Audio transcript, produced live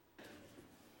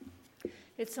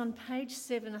It's on page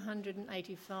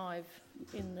 785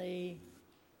 in the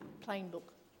plain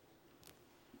book.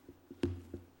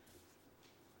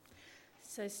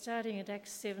 So starting at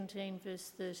Acts 17,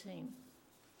 verse 13.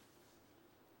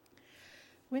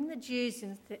 When the Jews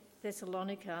in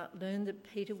Thessalonica learned that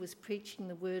Peter was preaching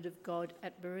the word of God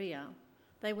at Berea,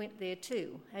 they went there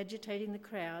too, agitating the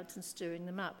crowds and stirring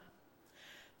them up.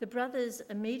 The brothers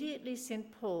immediately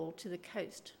sent Paul to the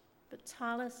coast, but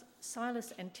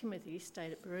Silas and Timothy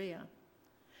stayed at Berea.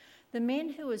 The men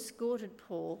who escorted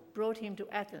Paul brought him to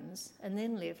Athens and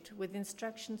then left with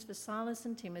instructions for Silas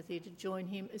and Timothy to join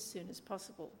him as soon as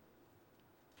possible.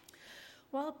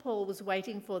 While Paul was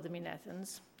waiting for them in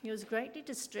Athens, he was greatly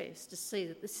distressed to see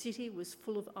that the city was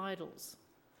full of idols.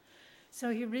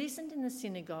 So he reasoned in the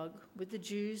synagogue with the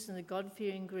Jews and the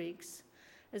God-fearing Greeks,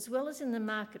 as well as in the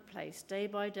marketplace day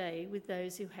by day with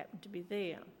those who happened to be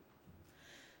there.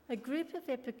 A group of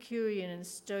Epicurean and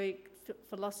Stoic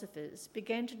philosophers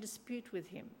began to dispute with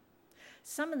him.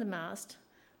 Some of them asked,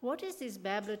 "What is this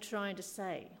babbler trying to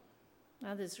say?"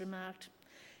 Others remarked,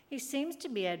 "He seems to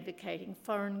be advocating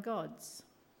foreign gods."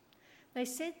 They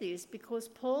said this because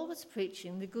Paul was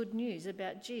preaching the good news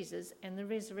about Jesus and the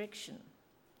resurrection.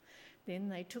 Then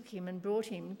they took him and brought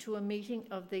him to a meeting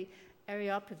of the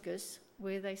Areopagus,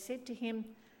 where they said to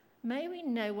him, "May we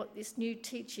know what this new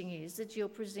teaching is that you're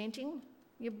presenting?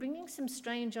 You're bringing some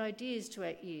strange ideas to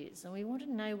our ears, and we want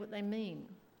to know what they mean."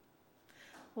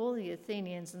 All the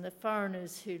Athenians and the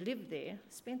foreigners who lived there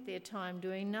spent their time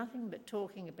doing nothing but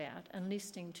talking about and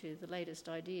listening to the latest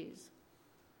ideas.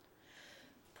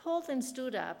 Paul then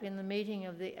stood up in the meeting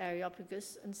of the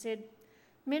Areopagus and said,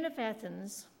 "Men of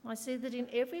Athens, I see that in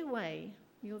every way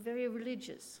you're very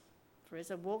religious. For as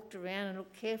I walked around and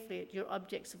looked carefully at your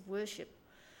objects of worship,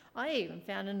 I even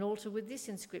found an altar with this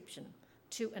inscription,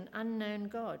 'To an unknown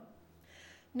God.'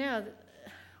 Now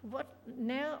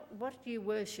what you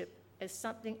worship as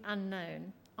something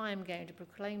unknown, I am going to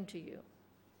proclaim to you.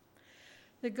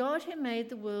 The God who made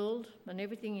the world and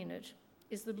everything in it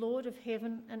is the Lord of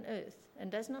heaven and earth, and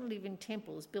does not live in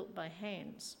temples built by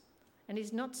hands, and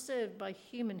is not served by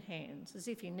human hands as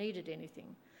if he needed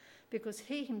anything, because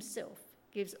he himself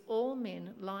gives all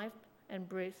men life and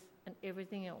breath and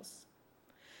everything else.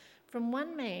 From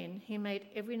one man he made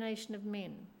every nation of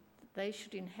men, that they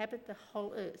should inhabit the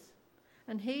whole earth,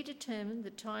 and he determined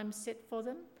the time set for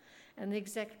them and the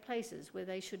exact places where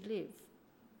they should live.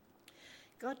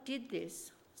 God did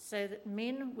this so that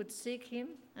men would seek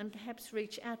him and perhaps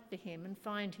reach out for him and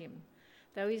find him,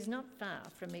 though he is not far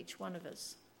from each one of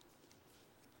us.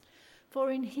 For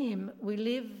in him we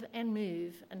live and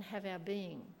move and have our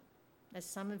being. As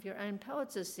some of your own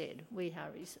poets have said, we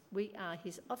are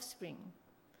his offspring.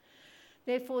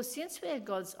 Therefore, since we are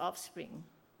God's offspring,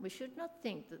 we should not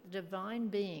think that the divine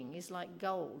being is like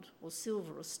gold or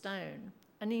silver or stone,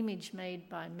 an image made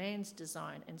by man's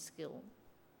design and skill.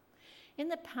 In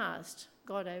the past,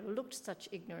 God overlooked such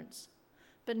ignorance,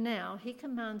 but now he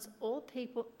commands all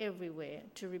people everywhere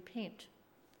to repent.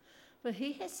 For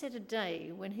he has set a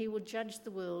day when he will judge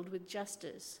the world with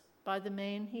justice by the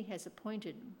man he has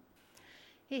appointed.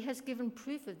 He has given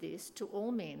proof of this to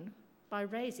all men by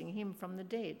raising him from the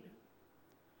dead.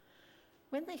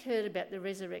 When they heard about the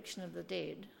resurrection of the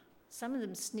dead, some of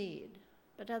them sneered,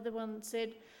 but other ones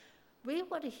said, "We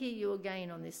want to hear you again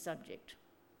on this subject."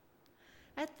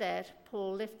 At that,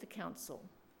 Paul left the council.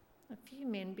 A few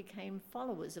men became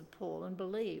followers of Paul and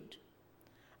believed.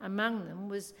 Among them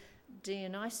was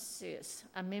Dionysius,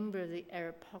 a member of the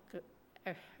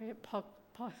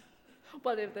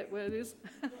whatever that word is.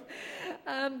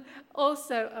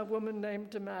 Also a woman named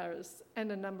Damaris,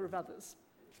 and a number of others.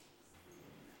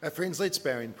 Friends, let's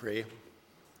bow in prayer.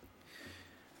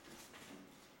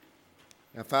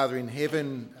 Our Father in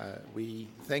heaven, we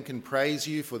thank and praise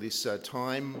you for this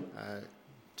time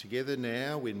together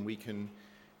now when we can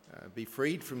be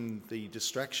freed from the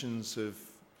distractions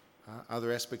of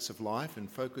other aspects of life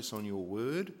and focus on your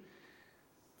word.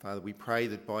 Father, we pray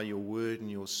that by your word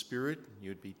and your spirit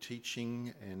you'd be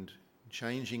teaching and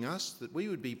changing us, that we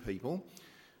would be people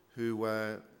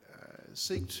who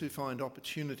seek to find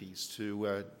opportunities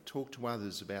to talk to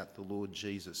others about the Lord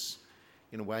Jesus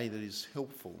in a way that is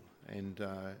helpful and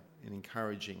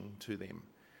encouraging to them.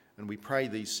 And we pray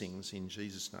these things in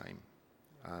Jesus' name.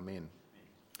 Amen.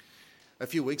 A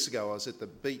few weeks ago I was at the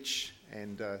beach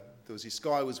and there was this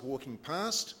guy who was walking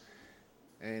past,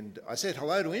 and I said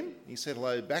hello to him. He said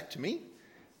hello back to me,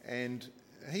 and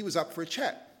he was up for a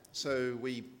chat. So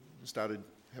we started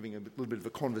having a little bit of a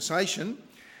conversation,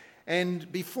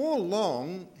 and before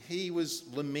long he was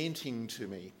lamenting to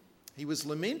me. He was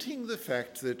lamenting the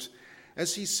fact that,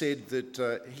 as he said,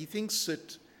 that he thinks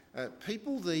that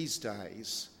People these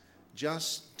days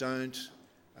just don't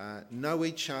know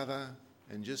each other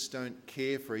and just don't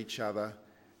care for each other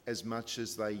as much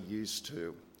as they used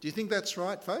to. Do you think that's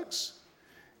right, folks?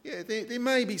 Yeah, there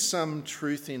may be some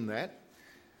truth in that.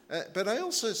 But I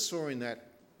also saw in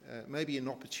that maybe an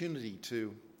opportunity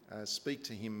to speak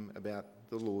to him about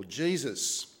the Lord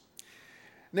Jesus.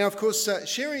 Now, of course,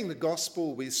 sharing the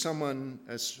gospel with someone,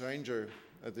 a stranger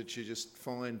that you just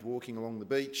find walking along the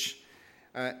beach,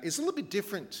 is a little bit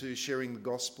different to sharing the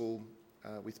gospel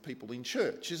with people in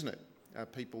church, isn't it?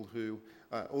 People who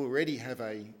already have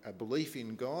a belief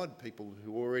in God, people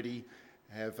who already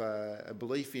have a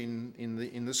belief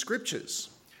in the scriptures.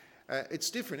 It's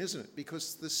different, isn't it?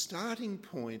 Because the starting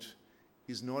point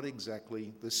is not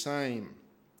exactly the same.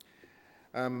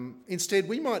 Instead,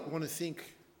 we might want to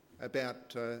think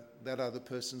about that other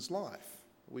person's life.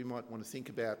 We might want to think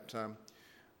about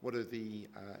what are the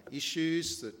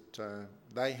issues that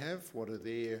they have, what are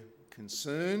their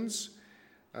concerns,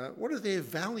 what are their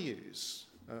values,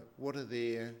 what are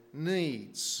their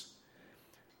needs,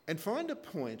 and find a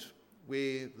point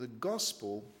where the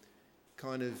gospel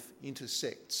kind of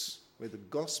intersects, where the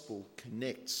gospel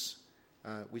connects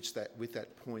with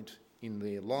that point in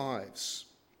their lives.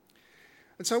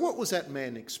 And so what was that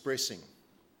man expressing?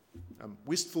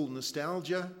 Wistful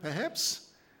nostalgia, perhaps?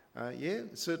 Yeah,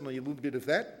 certainly a little bit of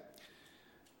that.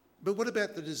 But what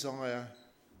about the desire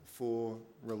for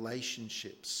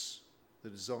relationships, the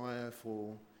desire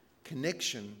for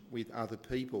connection with other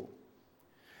people?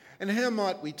 And how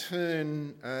might we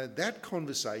turn that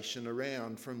conversation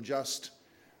around from just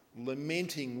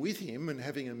lamenting with him and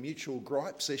having a mutual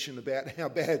gripe session about how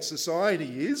bad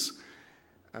society is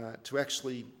to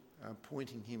actually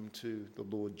pointing him to the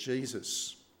Lord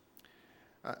Jesus?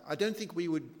 I don't think we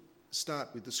would start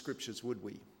with the scriptures, would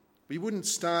we? We wouldn't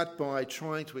start by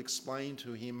trying to explain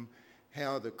to him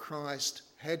how the Christ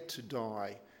had to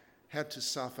die, had to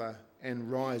suffer and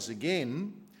rise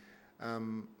again,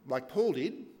 like Paul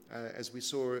did, as we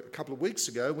saw a couple of weeks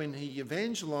ago when he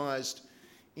evangelised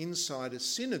inside a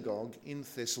synagogue in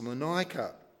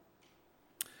Thessalonica.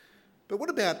 But what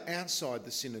about outside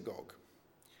the synagogue?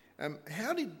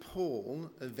 How did Paul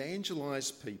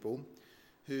evangelise people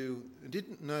who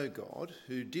didn't know God,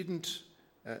 who didn't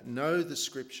know the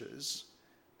scriptures,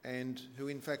 and who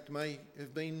in fact may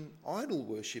have been idol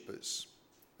worshippers?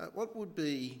 What would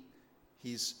be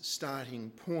his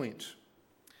starting point?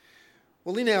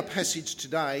 Well, in our passage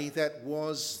today, that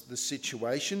was the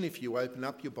situation. If you open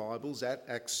up your Bibles at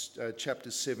Acts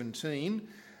chapter 17,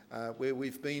 where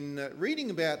we've been reading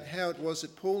about how it was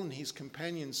that Paul and his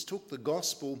companions took the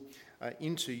gospel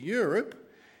into Europe.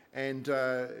 And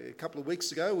a couple of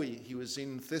weeks ago, he was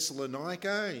in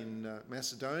Thessalonica, in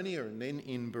Macedonia, and then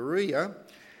in Berea.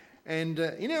 And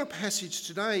in our passage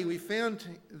today, we find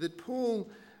that Paul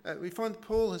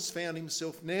has found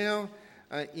himself now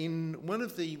in one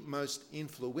of the most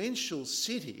influential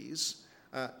cities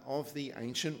of the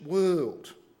ancient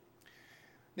world.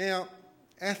 Now,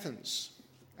 Athens.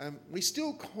 We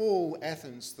still call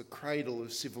Athens the cradle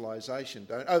of civilization,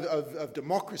 of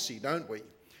democracy, don't we?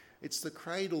 It's the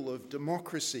cradle of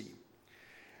democracy.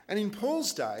 And in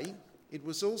Paul's day, it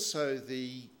was also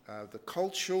the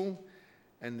cultural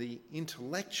and the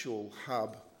intellectual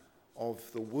hub of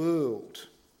the world.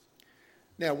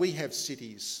 Now, we have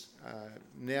cities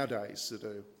nowadays that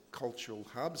are cultural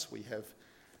hubs. We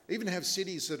even have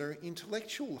cities that are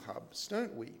intellectual hubs,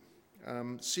 don't we?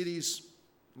 Cities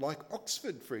like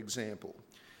Oxford, for example,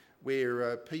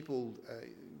 where people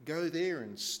go there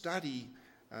and study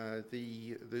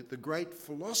the great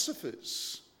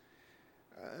philosophers.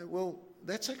 Well,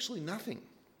 that's actually nothing,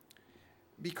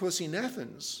 because in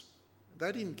Athens,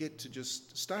 they didn't get to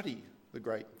just study the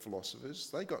great philosophers,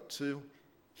 they got to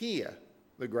hear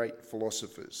the great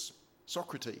philosophers.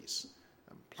 Socrates,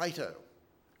 Plato,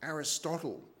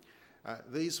 Aristotle.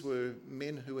 These were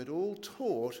men who had all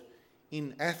taught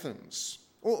in Athens,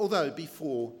 although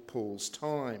before Paul's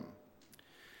time.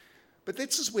 But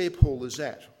this is where Paul is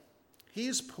at.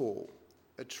 Here's Paul,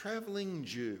 a travelling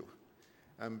Jew,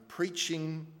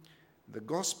 preaching the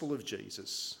gospel of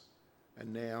Jesus,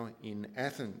 and now in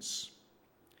Athens.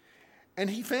 And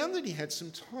he found that he had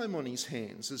some time on his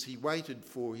hands as he waited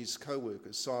for his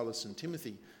co-workers, Silas and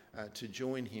Timothy, to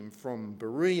join him from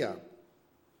Berea.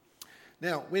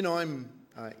 Now, when I'm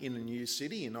in a new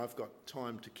city and I've got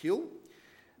time to kill,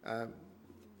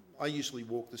 I usually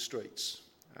walk the streets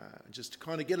just to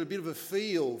kind of get a bit of a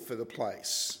feel for the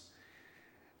place.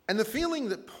 And the feeling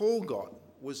that Paul got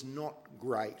was not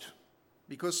great,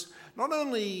 because not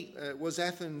only was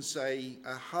Athens a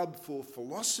hub for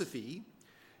philosophy,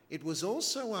 it was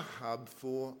also a hub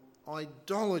for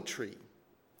idolatry.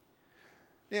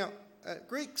 Now,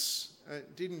 Greeks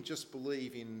didn't just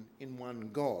believe in one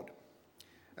God.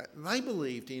 They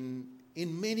believed in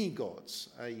many gods,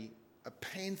 a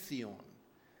pantheon.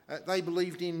 They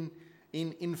believed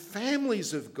in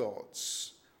families of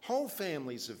gods, whole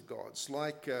families of gods,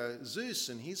 like Zeus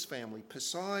and his family,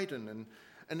 Poseidon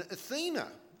and Athena,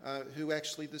 who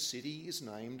actually the city is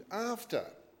named after.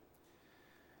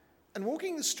 And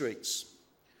walking the streets,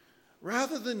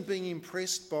 rather than being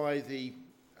impressed by the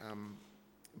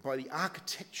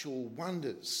architectural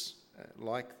wonders,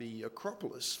 like the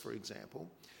Acropolis, for example,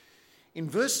 in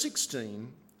verse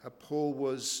 16, Paul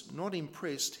was not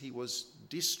impressed, he was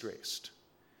distressed.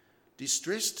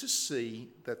 Distressed to see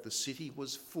that the city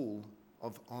was full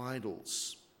of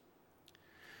idols.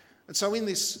 And so in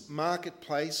this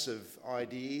marketplace of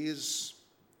ideas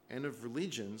and of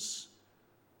religions,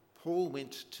 Paul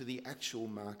went to the actual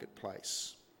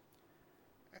marketplace.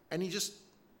 And he just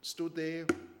stood there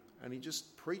and he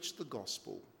just preached the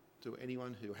gospel to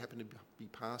anyone who happened to be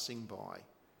passing by,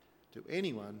 to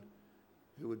anyone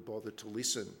who would bother to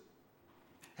listen.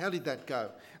 How did that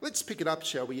go? Let's pick it up,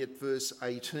 shall we, at verse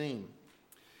 18.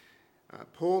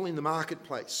 Paul in the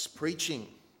marketplace, preaching,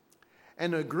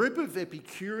 and a group of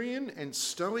Epicurean and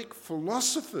Stoic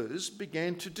philosophers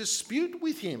began to dispute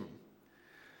with him.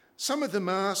 Some of them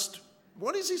asked,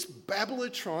 "What is this babbler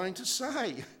trying to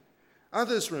say?"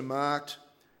 Others remarked,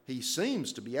 "He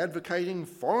seems to be advocating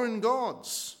foreign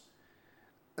gods."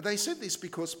 They said this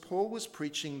because Paul was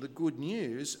preaching the good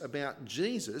news about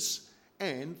Jesus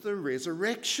and the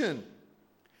resurrection.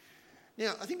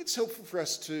 Now, I think it's helpful for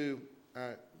us to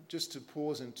just to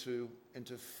pause and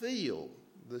to feel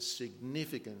the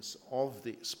significance of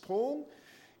this. Paul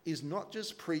is not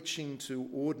just preaching to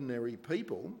ordinary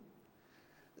people.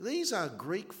 These are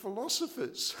Greek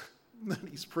philosophers that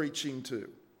he's preaching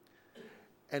to.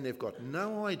 And they've got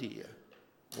no idea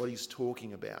what he's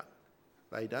talking about.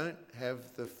 They don't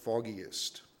have the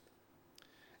foggiest.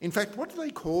 In fact, what do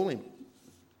they call him?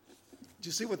 Do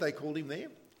you see what they called him there?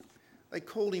 They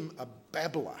called him a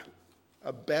babbler.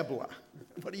 A babbler.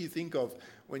 What do you think of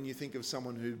when you think of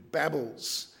someone who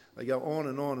babbles? They go on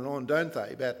and on and on, don't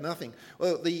they, about nothing?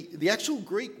 Well, the actual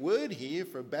Greek word here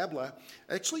for babbler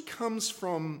actually comes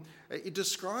from, it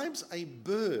describes a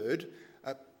bird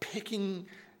pecking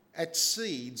at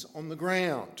seeds on the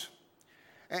ground.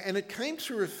 And it came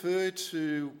to refer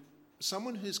to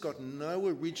someone who's got no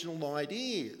original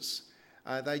ideas.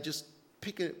 They just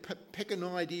pick an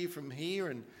idea from here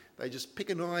and they just pick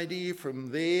an idea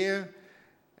from there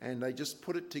and they just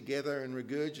put it together and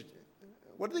regurgitate.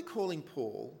 What are they calling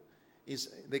Paul?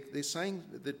 They're saying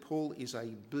that Paul is a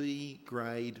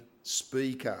B-grade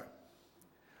speaker.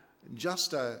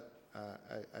 Just a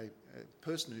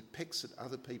person who pecks at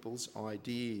other people's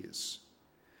ideas.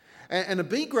 And a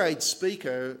B-grade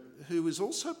speaker who is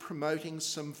also promoting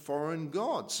some foreign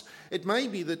gods. It may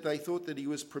be that they thought that he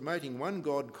was promoting one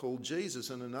god called Jesus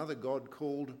and another god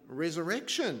called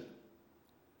resurrection.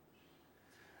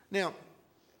 Now,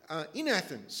 in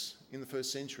Athens in the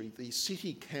first century, the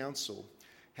city council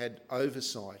had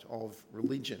oversight of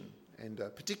religion, and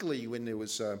particularly when there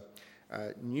was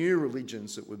new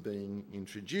religions that were being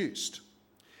introduced.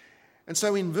 And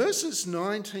so in verses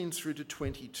 19 through to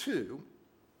 22,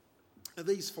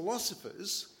 these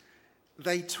philosophers,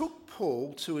 they took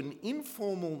Paul to an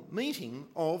informal meeting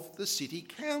of the city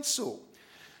council,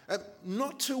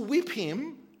 not to whip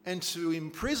him and to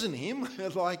imprison him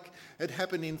like it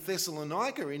happened in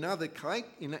Thessalonica in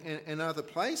other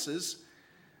places,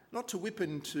 not to whip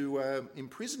and to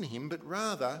imprison him, but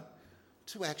rather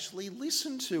to actually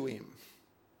listen to him.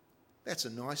 That's a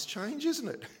nice change, isn't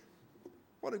it?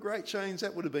 What a great change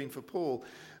that would have been for Paul.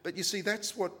 But you see,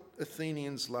 that's what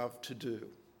Athenians love to do,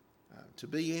 to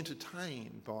be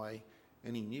entertained by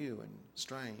any new and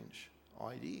strange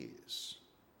ideas.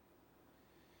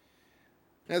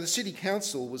 Now, the city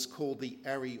council was called the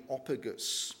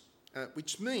Areopagus,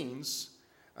 which means,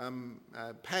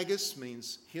 Pagus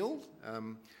means hill,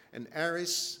 and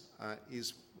Ares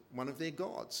is one of their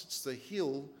gods. It's the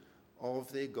hill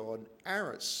of their god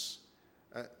Ares.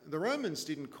 The Romans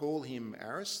didn't call him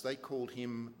Ares, they called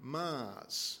him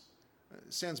Mars.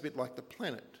 It sounds a bit like the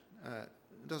planet,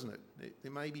 doesn't it?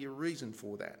 There may be a reason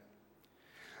for that.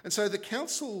 And so the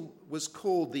council was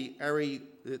called the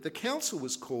Areopagus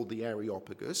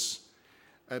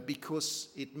because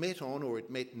it met on, or it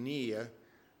met near,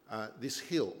 this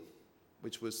hill,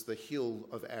 which was the hill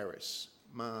of Ares,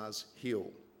 Mars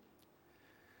Hill.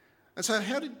 And so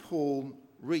how did Paul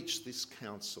reach this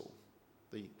council,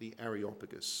 the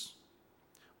Areopagus?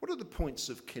 What are the points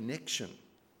of connection?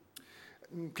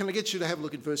 Can I get you to have a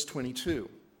look at verse 22?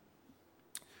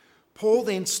 Paul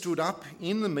then stood up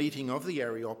in the meeting of the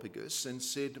Areopagus and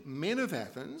said, "Men of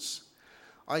Athens,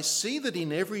 I see that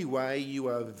in every way you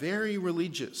are very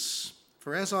religious.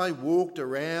 For as I walked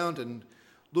around and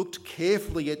looked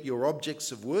carefully at your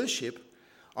objects of worship,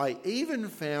 I even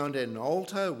found an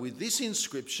altar with this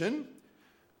inscription,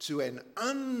 'To an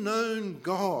unknown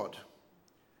God.'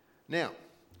 Now,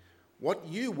 what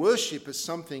you worship as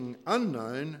something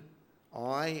unknown,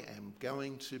 I am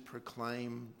going to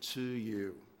proclaim to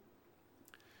you."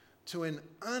 To an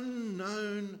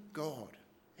unknown God.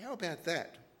 How about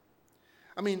that?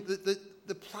 I mean,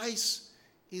 the place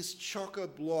is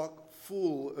chock-a-block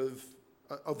full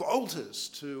of altars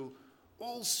to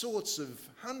all sorts of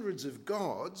hundreds of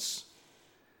gods,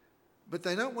 but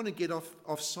they don't want to get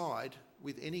offside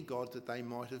with any god that they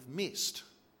might have missed.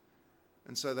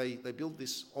 And so they build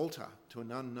this altar to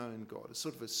an unknown God. It's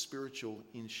sort of a spiritual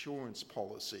insurance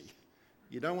policy.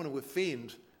 You don't want to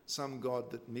offend some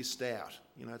god that missed out.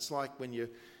 You know, it's like when you're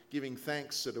giving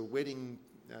thanks at a wedding,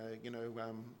 at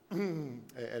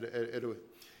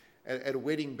a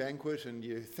wedding banquet, and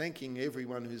you're thanking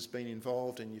everyone who's been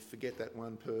involved, and you forget that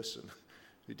one person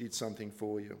who did something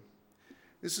for you.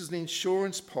 This is an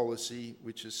insurance policy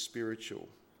which is spiritual.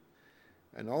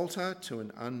 An altar to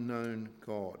an unknown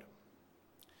God.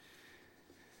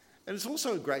 And it's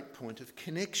also a great point of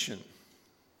connection.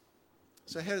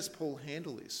 So how does Paul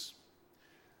handle this?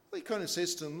 Well, he kind of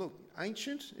says to them, "Look,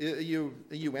 ancient, are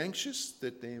you anxious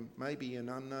that there may be an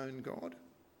unknown God?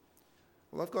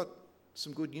 Well, I've got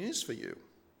some good news for you.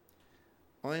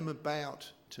 I am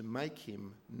about to make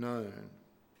him known."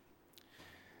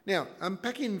 Now,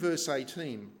 back in verse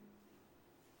 18,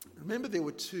 remember there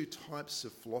were two types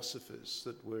of philosophers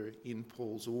that were in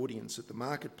Paul's audience at the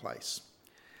marketplace.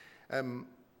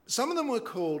 Some of them were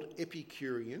called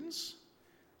Epicureans,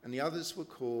 and the others were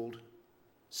called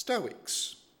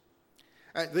Stoics.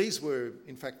 These were,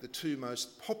 in fact, the two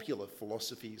most popular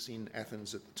philosophies in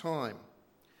Athens at the time.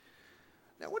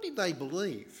 Now, what did they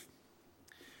believe?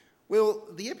 Well,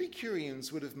 the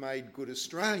Epicureans would have made good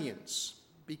Australians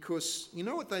because you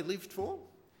know what they lived for?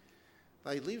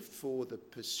 They lived for the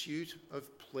pursuit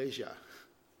of pleasure.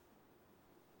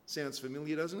 Sounds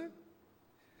familiar, doesn't it?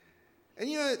 And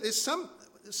you know, there's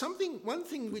one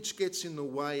thing which gets in the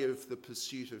way of the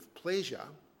pursuit of pleasure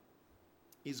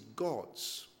is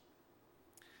gods.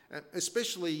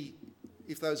 Especially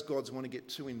if those gods want to get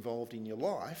too involved in your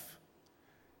life,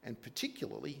 and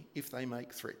particularly if they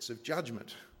make threats of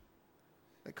judgment.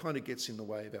 That kind of gets in the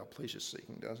way of our pleasure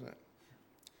seeking, doesn't it?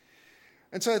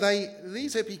 And so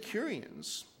these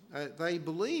Epicureans, they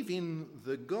believe in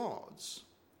the gods,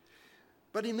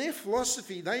 but in their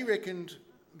philosophy they reckoned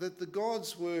that the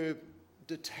gods were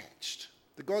detached.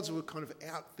 The gods were kind of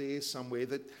out there somewhere,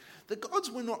 that the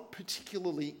gods were not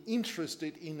particularly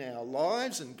interested in our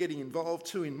lives and getting involved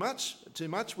too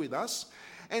much with us.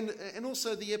 And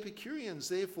also the Epicureans,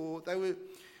 therefore, they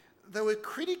were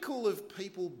critical of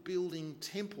people building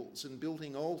temples and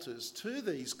building altars to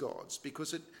these gods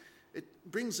because it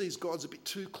brings these gods a bit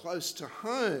too close to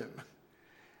home.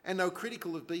 And they were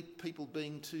critical of people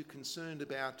being too concerned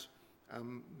about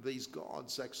these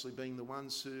gods actually being the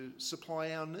ones who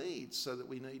supply our needs, so that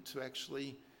we need to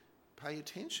actually pay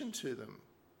attention to them.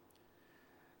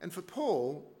 And for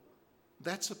Paul,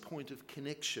 that's a point of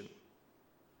connection.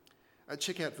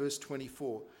 Check out verse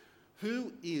 24.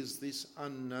 Who is this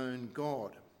unknown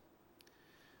God?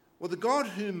 Well, the God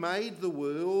who made the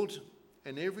world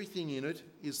and everything in it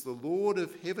is the Lord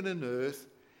of heaven and earth,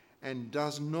 and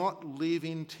does not live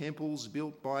in temples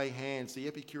built by hands. The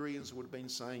Epicureans would have been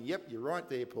saying, "Yep, you're right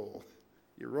there, Paul.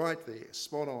 You're right there,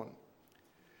 spot on.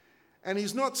 And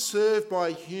he's not served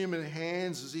by human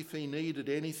hands as if he needed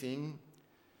anything,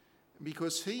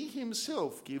 because he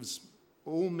himself gives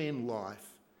all men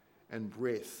life and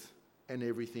breath and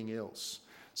everything else."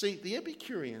 See, the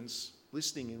Epicureans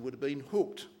listening in would have been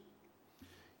hooked.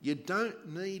 You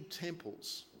don't need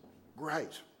temples.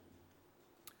 Great.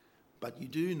 But you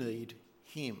do need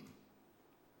him.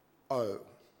 Oh,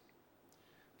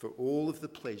 for all of the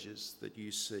pleasures that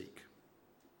you seek.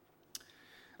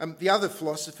 The other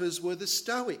philosophers were the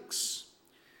Stoics.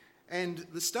 And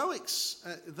the Stoics,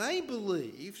 they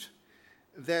believed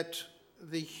that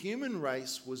the human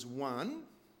race was one,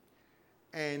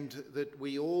 and that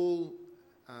we all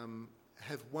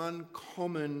have one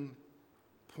common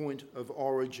point of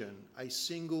origin, a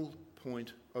single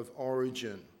point of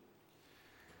origin.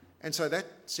 And so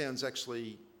that sounds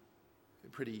actually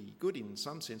pretty good in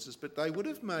some senses, but they would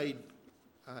have made,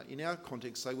 in our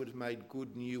context, they would have made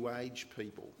good New Age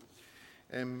people.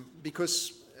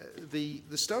 Because the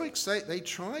Stoics, they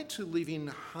tried to live in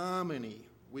harmony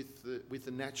with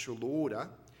the natural order,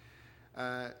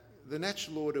 the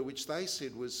natural order, which they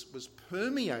said was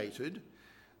permeated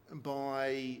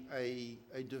by a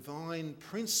divine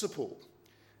principle,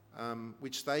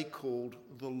 which they called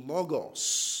the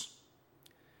Logos.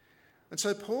 And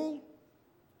so Paul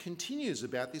continues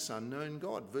about this unknown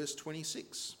God. Verse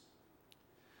 26.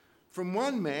 From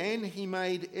one man he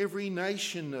made every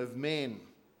nation of men.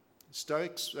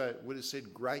 Stoics would have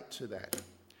said great to that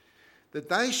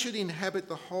they should inhabit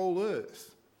the whole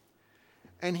earth.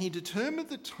 And he determined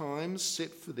the times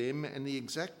set for them and the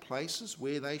exact places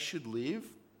where they should live.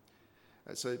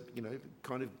 So,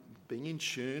 kind of being in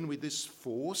tune with this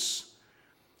force.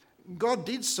 God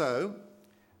did so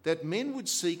that men would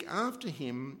seek after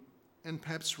him and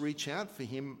perhaps reach out for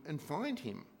him and find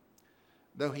him,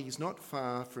 though he is not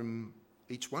far from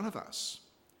each one of us.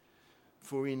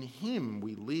 For in him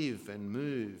we live and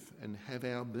move and have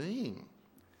our being.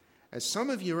 As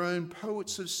some of your own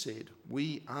poets have said,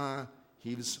 we are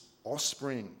his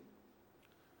offspring.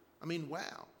 I mean,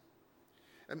 wow.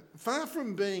 And far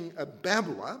from being a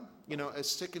babbler, a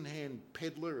second-hand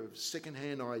peddler of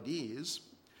second-hand ideas,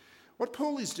 what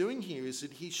Paul is doing here is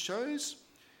that he shows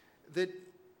that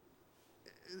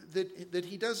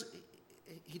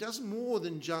he does more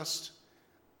than just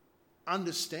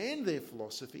understand their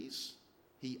philosophies.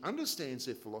 He understands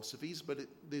their philosophies, but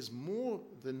there's more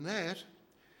than that.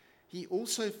 He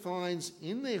also finds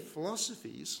in their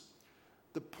philosophies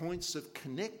the points of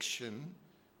connection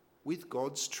with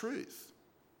God's truth.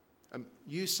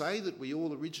 You say that we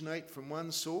all originate from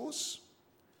one source?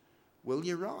 Well,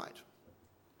 you're right.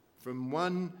 From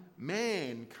one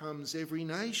man comes every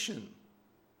nation.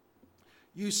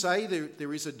 You say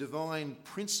there is a divine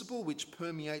principle which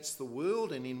permeates the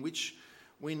world and in which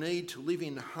we need to live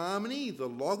in harmony, the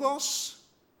Logos.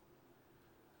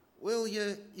 Well,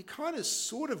 you're kind of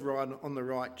sort of right on the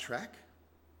right track.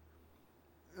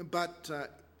 But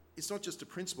it's not just a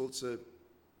principle, it's a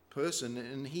person,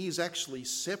 and he is actually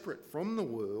separate from the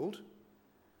world,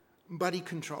 but he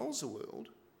controls the world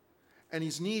and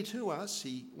he's near to us.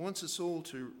 He wants us all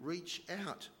to reach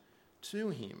out to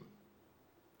him.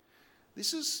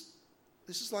 This is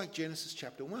like Genesis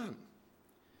chapter 1.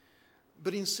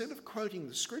 But instead of quoting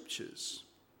the scriptures,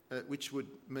 which would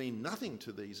mean nothing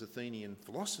to these Athenian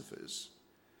philosophers,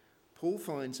 Paul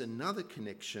finds another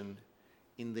connection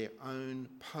in their own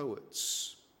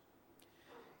poets.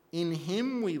 In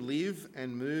him we live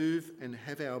and move and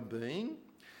have our being.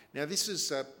 Now this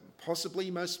is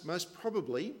possibly, most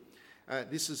probably,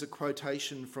 this is a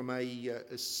quotation from a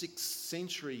 6th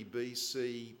century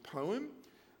BC poem,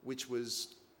 which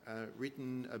was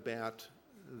written about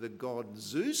the god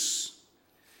Zeus.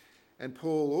 And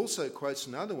Paul also quotes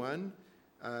another one.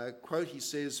 He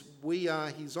says, we are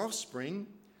his offspring.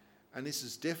 And this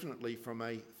is definitely from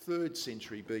a 3rd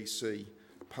century BC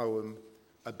poem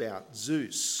about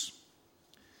Zeus.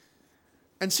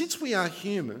 And since we are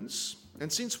humans,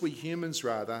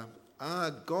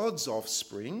 are God's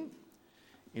offspring,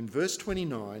 in verse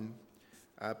 29,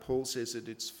 Paul says that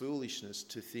it's foolishness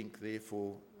to think,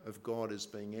 therefore, of God as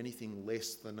being anything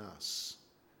less than us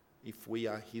if we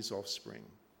are his offspring.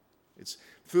 It's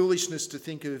foolishness to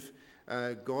think of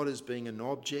God as being an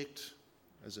object,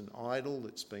 as an idol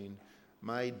that's been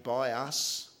made by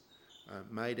us,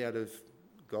 made out of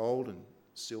gold and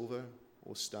silver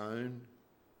or stone.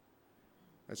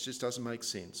 That just doesn't make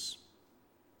sense.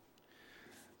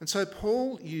 And so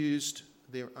Paul used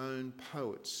their own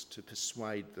poets to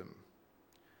persuade them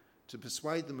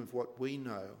of what we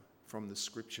know from the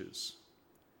scriptures,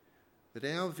 that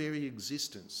our very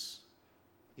existence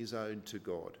is owed to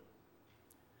God.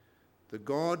 The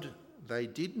God they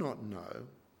did not know,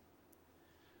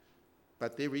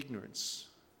 but their ignorance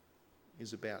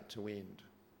is about to end.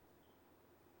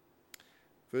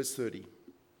 Verse 30.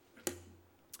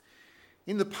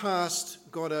 In the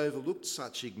past, God overlooked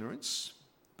such ignorance,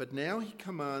 but now he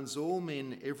commands all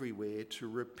men everywhere to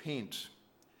repent.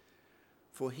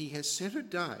 For he has set a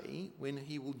day when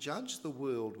he will judge the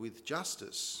world with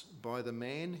justice by the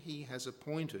man he has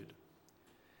appointed.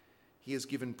 He has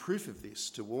given proof of this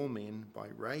to all men by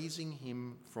raising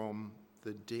him from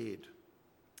the dead.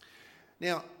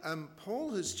 Now,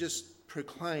 Paul has just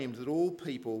proclaimed that all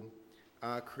people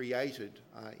are created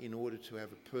in order to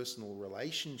have a personal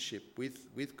relationship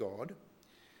with God.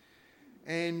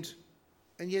 And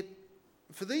yet,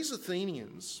 for these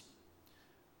Athenians,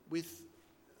 with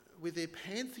their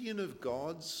pantheon of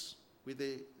gods, with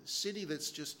their city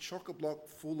that's just chock-a-block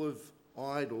full of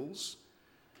idols,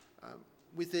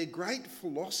 with their great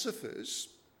philosophers,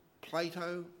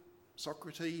 Plato,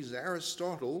 Socrates,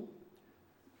 Aristotle,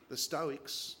 the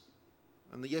Stoics,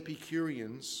 and the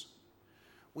Epicureans,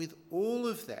 with all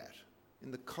of that,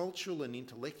 in the cultural and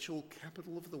intellectual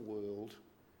capital of the world,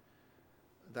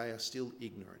 they are still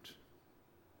ignorant.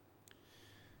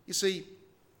 You see,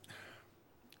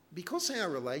 because our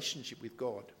relationship with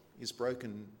God is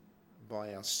broken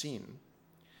by our sin,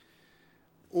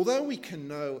 although we can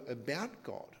know about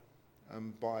God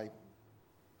by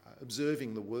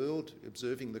observing the world,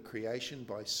 observing the creation,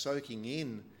 by soaking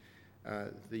in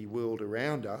the world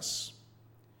around us,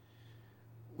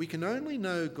 we can only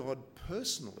know God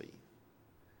personally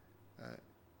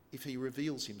if he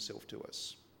reveals himself to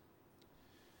us.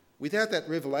 Without that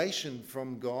revelation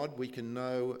from God, we can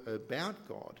know about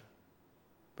God,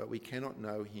 but we cannot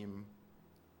know him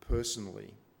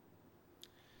personally.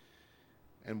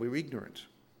 And we're ignorant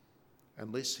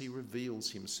unless he reveals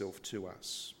himself to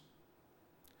us,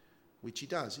 which he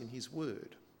does in his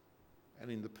word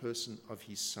and in the person of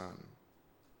his Son.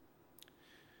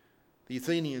 The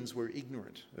Athenians were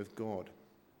ignorant of God.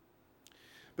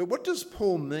 But what does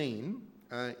Paul mean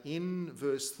in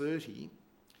verse 30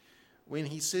 when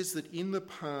he says that in the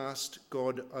past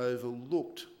God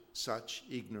overlooked such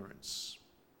ignorance?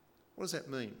 What does that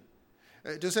mean?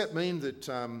 Does that mean that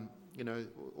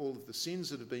all of the sins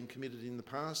that have been committed in the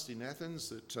past in Athens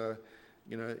that are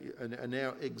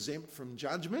now exempt from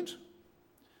judgment?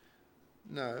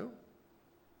 No,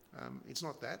 it's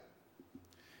not that.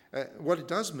 What it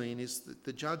does mean is that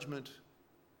the judgment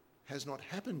has not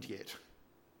happened yet,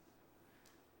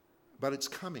 but it's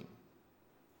coming.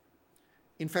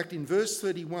 In fact, in verse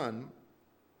 31,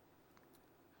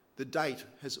 the date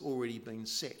has already been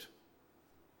set.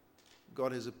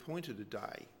 God has appointed a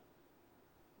day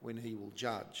when he will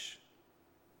judge.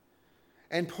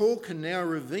 And Paul can now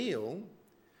reveal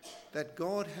that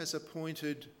God has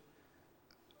appointed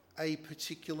a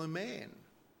particular man,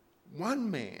 one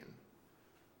man,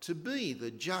 to be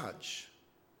the judge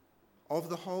of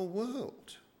the whole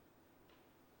world.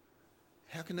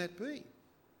 How can that be?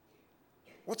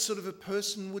 What sort of a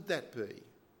person would that be?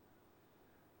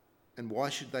 And why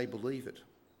should they believe it?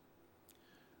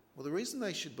 Well, the reason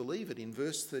they should believe it in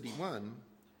verse 31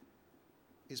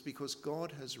 is because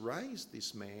God has raised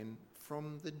this man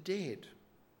from the dead.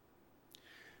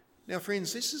 Now,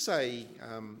 friends, this is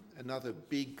another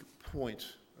big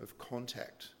point of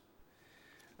contact.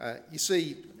 You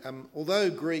see, although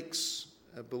Greeks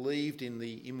believed in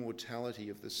the immortality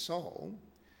of the soul,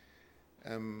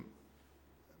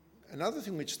 another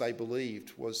thing which they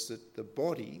believed was that the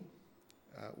body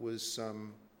was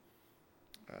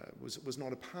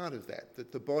not a part of that.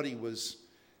 That the body was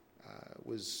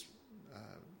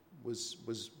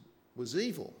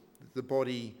evil. The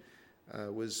body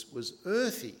was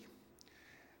earthy,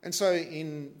 and so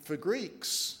for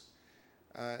Greeks,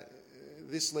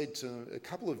 this led to a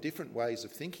couple of different ways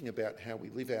of thinking about how we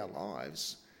live our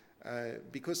lives,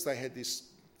 because they had this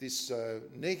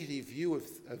negative view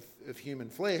of human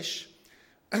flesh.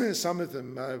 Some of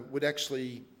them would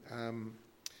actually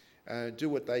do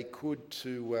what they could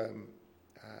to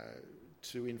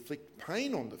inflict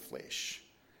pain on the flesh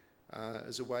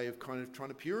as a way of kind of trying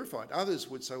to purify it. Others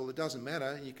would say, well, it doesn't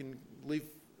matter, you can live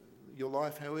your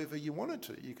life however you want it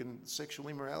to. You can, sexual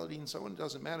immorality and so on, it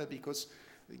doesn't matter because,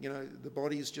 the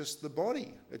body is just the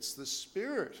body. It's the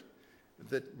spirit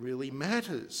that really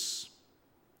matters.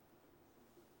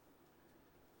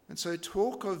 And so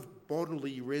talk of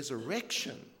bodily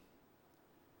resurrection,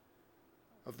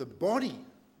 of the body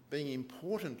being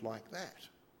important like that,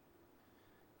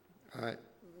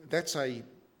 that's a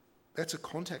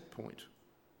contact point.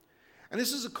 And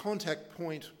this is a contact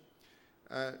point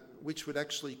which would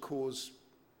actually cause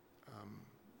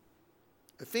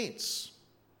offence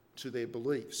to their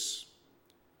beliefs.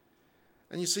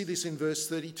 And you see this in verse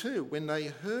 32. When they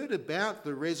heard about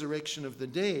the resurrection of the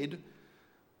dead,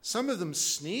 some of them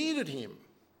sneered at him,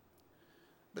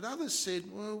 but others said,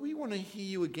 well, we want to hear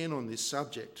you again on this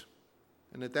subject.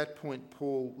 And at that point,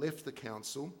 Paul left the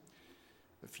council.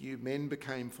 A few men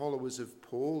became followers of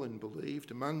Paul and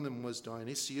believed. Among them was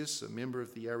Dionysius, a member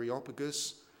of the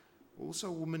Areopagus, also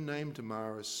a woman named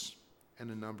Damaris, and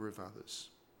a number of others.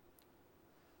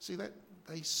 See that?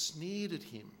 They sneered at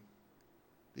him,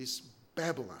 this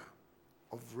babbler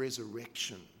of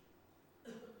resurrection.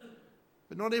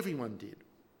 But not everyone did.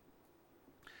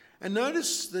 And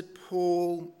notice that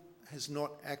Paul has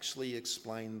not actually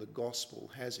explained the gospel,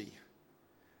 has he?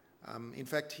 In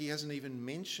fact, he hasn't even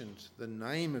mentioned the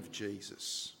name of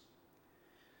Jesus.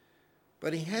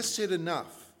 But he has said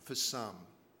enough for some.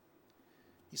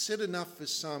 He said enough for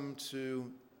some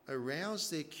to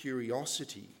arouse their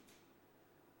curiosity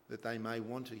that they may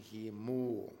want to hear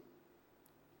more.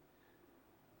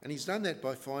 And he's done that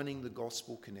by finding the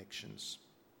gospel connections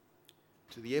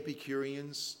to the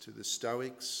Epicureans, to the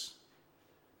Stoics,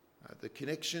 the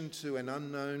connection to an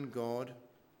unknown God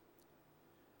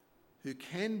who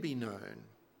can be known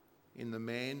in the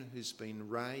man who's been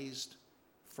raised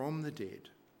from the dead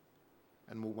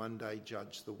and will one day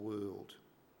judge the world.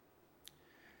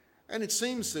 And it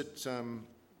seems that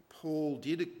Paul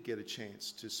did get a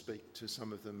chance to speak to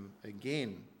some of them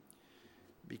again,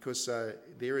 because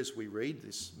there, as we read,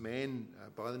 this man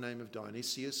by the name of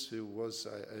Dionysius, who was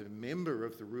a member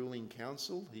of the ruling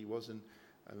council, he wasn't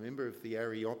a member of the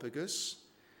Areopagus,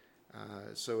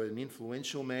 so an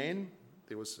influential man.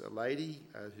 There was a lady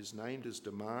who's named as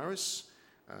Damaris.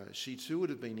 She too would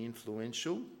have been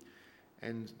influential.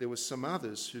 And there were some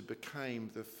others who became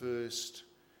the first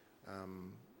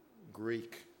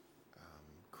Greek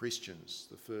Christians,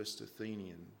 the first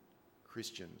Athenian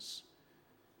Christians.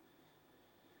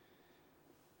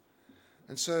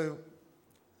 And so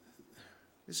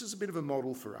this is a bit of a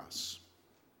model for us.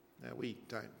 Now, we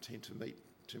don't tend to meet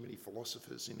too many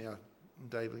philosophers in our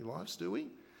daily lives, do we?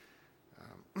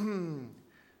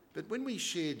 But when we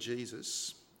share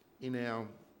Jesus in our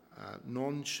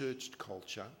non-churched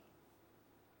culture,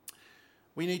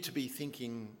 we need to be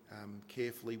thinking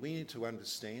carefully. We need to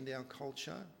understand our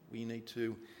culture. We need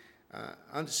to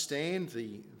understand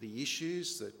the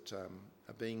issues that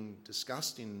are being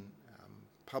discussed in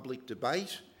public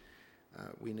debate.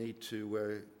 We need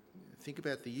to think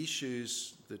about the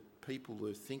issues that people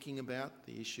are thinking about,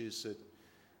 the issues that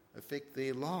affect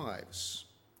their lives.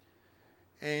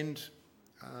 And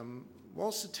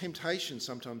whilst the temptation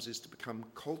sometimes is to become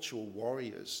cultural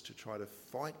warriors, to try to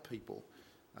fight people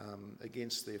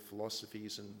against their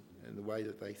philosophies and the way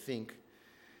that they think,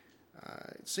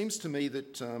 it seems to me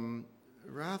that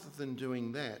rather than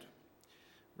doing that,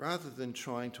 rather than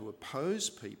trying to oppose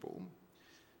people,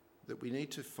 that we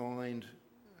need to find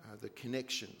the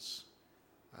connections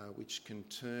which can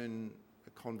turn a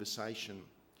conversation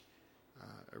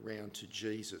around to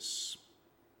Jesus.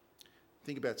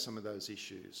 Think about some of those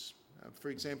issues. For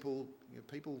example,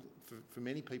 for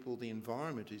many people, the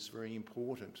environment is very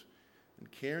important, and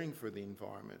caring for the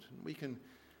environment.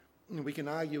 And we can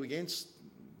argue against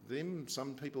them.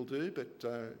 Some people do, but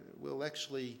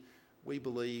we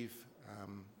believe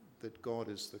that God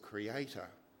is the creator.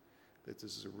 That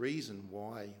there's a reason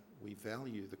why we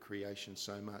value the creation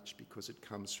so much, because it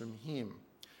comes from Him.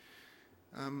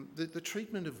 The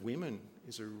treatment of women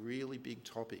is a really big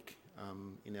topic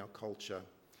in our culture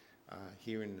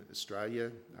here in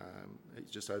Australia,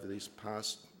 just over these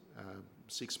past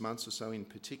 6 months or so in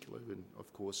particular, and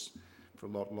of course for a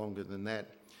lot longer than that.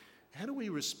 How do we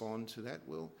respond to that?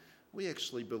 Well, we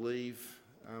actually believe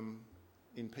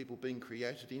in people being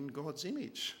created in God's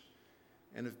image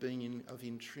and of being of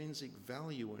intrinsic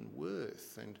value and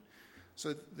worth. And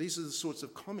so these are the sorts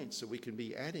of comments that we can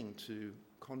be adding to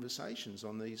conversations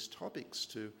on these topics,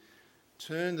 to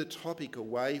turn the topic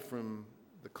away from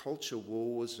the culture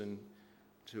wars and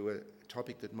to a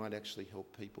topic that might actually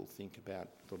help people think about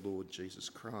the Lord Jesus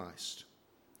Christ.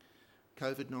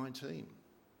 COVID-19,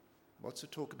 lots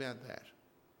of talk about that.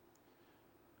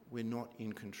 We're not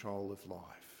in control of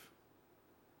life.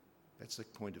 That's the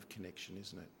point of connection,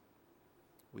 isn't it?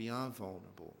 We are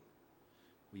vulnerable.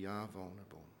 We are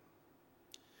vulnerable.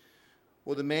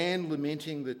 Or the man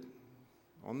lamenting that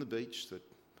on the beach that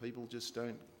people just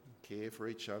don't care for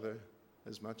each other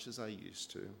as much as they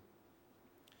used to.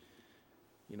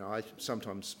 You know, I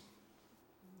sometimes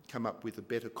come up with the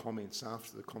better comments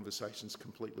after the conversation's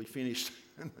completely finished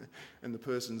and the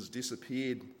person's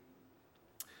disappeared.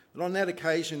 But on that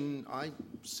occasion, I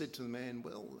said to the man,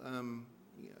 well,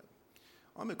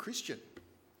 I'm a Christian.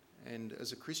 And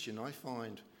as a Christian, I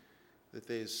find that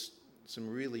there's some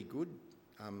really good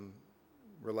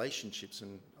relationships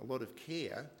and a lot of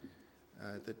care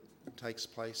that takes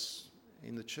place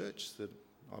in the church that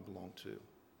I belong to,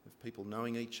 of people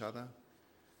knowing each other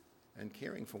and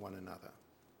caring for one another.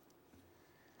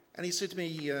 And he said to me,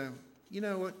 you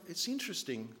know what, it's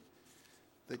interesting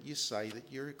that you say that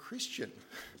you're a Christian.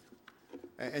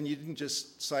 And you didn't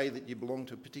just say that you belong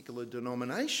to a particular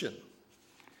denomination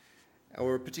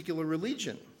or a particular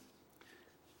religion.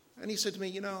 And he said to me,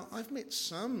 you know, I've met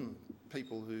some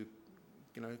people who,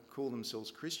 call themselves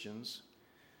Christians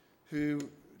who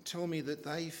tell me that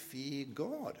they fear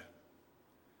God.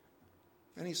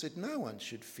 And he said, no one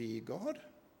should fear God.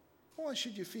 Why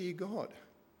should you fear God?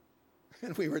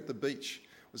 And we were at the beach.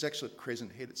 It was actually at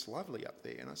Crescent Head. It's lovely up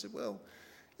there. And I said, well,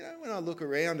 when I look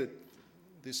around at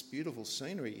this beautiful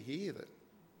scenery here,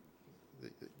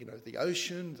 the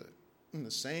ocean,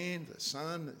 the sand, the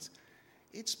sun,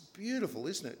 it's beautiful,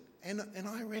 isn't it? And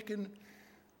I reckon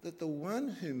that the one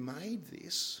who made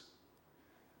this,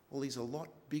 well, he's a lot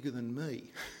bigger than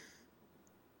me.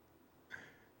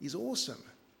 is awesome.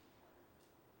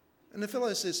 And the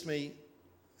fellow says to me,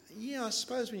 yeah, I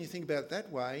suppose when you think about it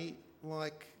that way,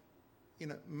 like,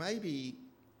 maybe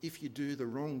if you do the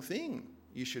wrong thing,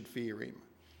 you should fear him.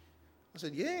 I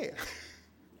said, yeah.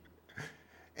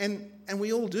 and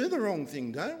we all do the wrong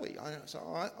thing, don't we?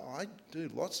 I do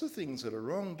lots of things that are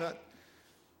wrong, but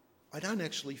I don't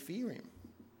actually fear him.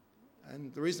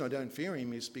 And the reason I don't fear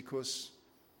him is because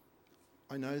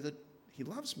I know that he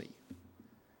loves me.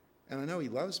 And I know he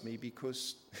loves me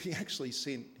because he actually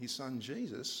sent his son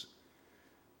Jesus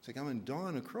to come and die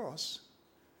on a cross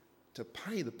to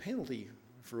pay the penalty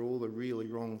for all the really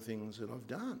wrong things that I've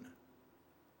done.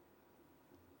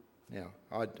 Now,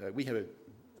 we had a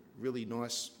really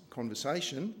nice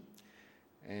conversation,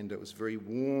 and it was a very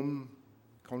warm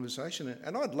conversation.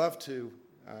 And I'd love to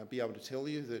be able to tell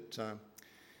you that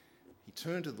he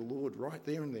turned to the Lord right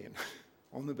there and then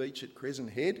on the beach at Crescent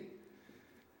Head.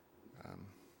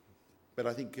 But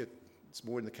I think it's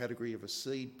more in the category of a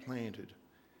seed planted,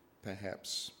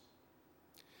 perhaps.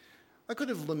 I could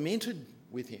have lamented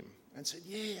with him and said,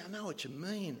 yeah, I know what you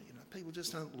mean. People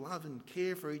just don't love and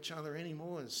care for each other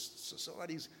anymore.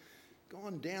 Society's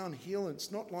gone downhill.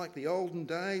 It's not like the olden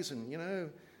days,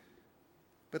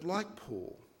 But like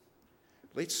Paul,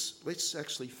 let's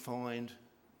actually find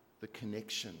the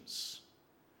connections.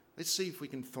 Let's see if we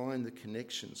can find the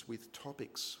connections with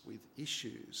topics, with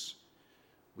issues,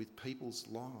 with people's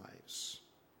lives,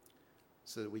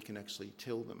 so that we can actually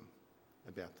tell them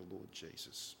about the Lord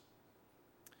Jesus.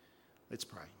 Let's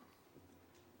pray.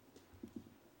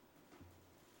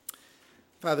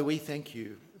 Father, we thank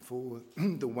you for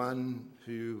the one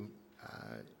who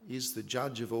is the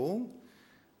judge of all,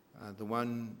 the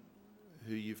one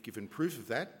who you've given proof of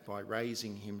that by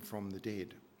raising him from the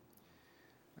dead.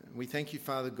 We thank you,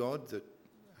 Father God, that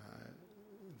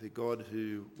the God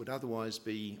who would otherwise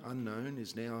be unknown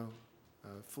is now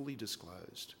fully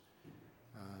disclosed,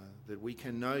 that we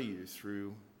can know you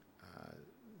through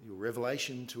your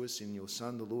revelation to us in your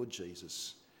Son, the Lord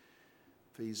Jesus,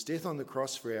 for his death on the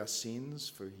cross for our sins,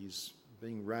 for his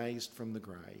being raised from the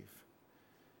grave.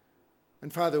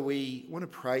 And Father, we want to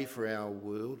pray for our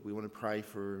world. We want to pray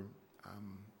for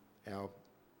our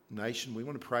nation. We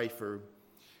want to pray for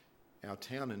our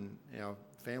town and our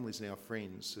families and our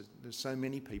friends. There's so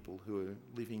many people who are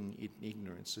living in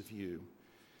ignorance of you,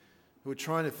 who are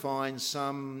trying to find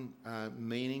some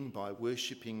meaning by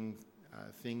worshipping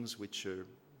things which are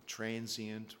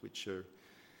transient, which are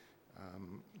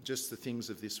just the things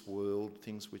of this world,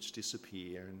 things which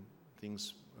disappear and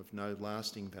things of no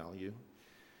lasting value.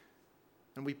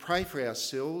 And we pray for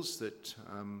ourselves that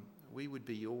we would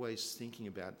be always thinking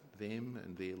about them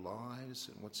and their lives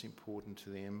and what's important to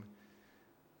them.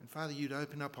 And Father, you'd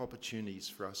open up opportunities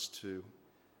for us to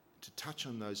touch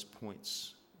on those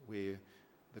points where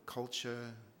the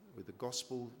culture, where the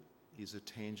gospel is a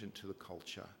tangent to the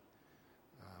culture,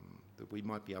 that we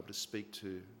might be able to speak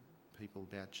to people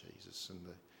about Jesus and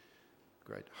the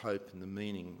great hope and the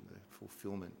meaning, the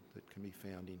fulfilment that can be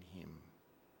found in him,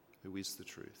 who is the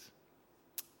truth.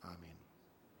 Amen.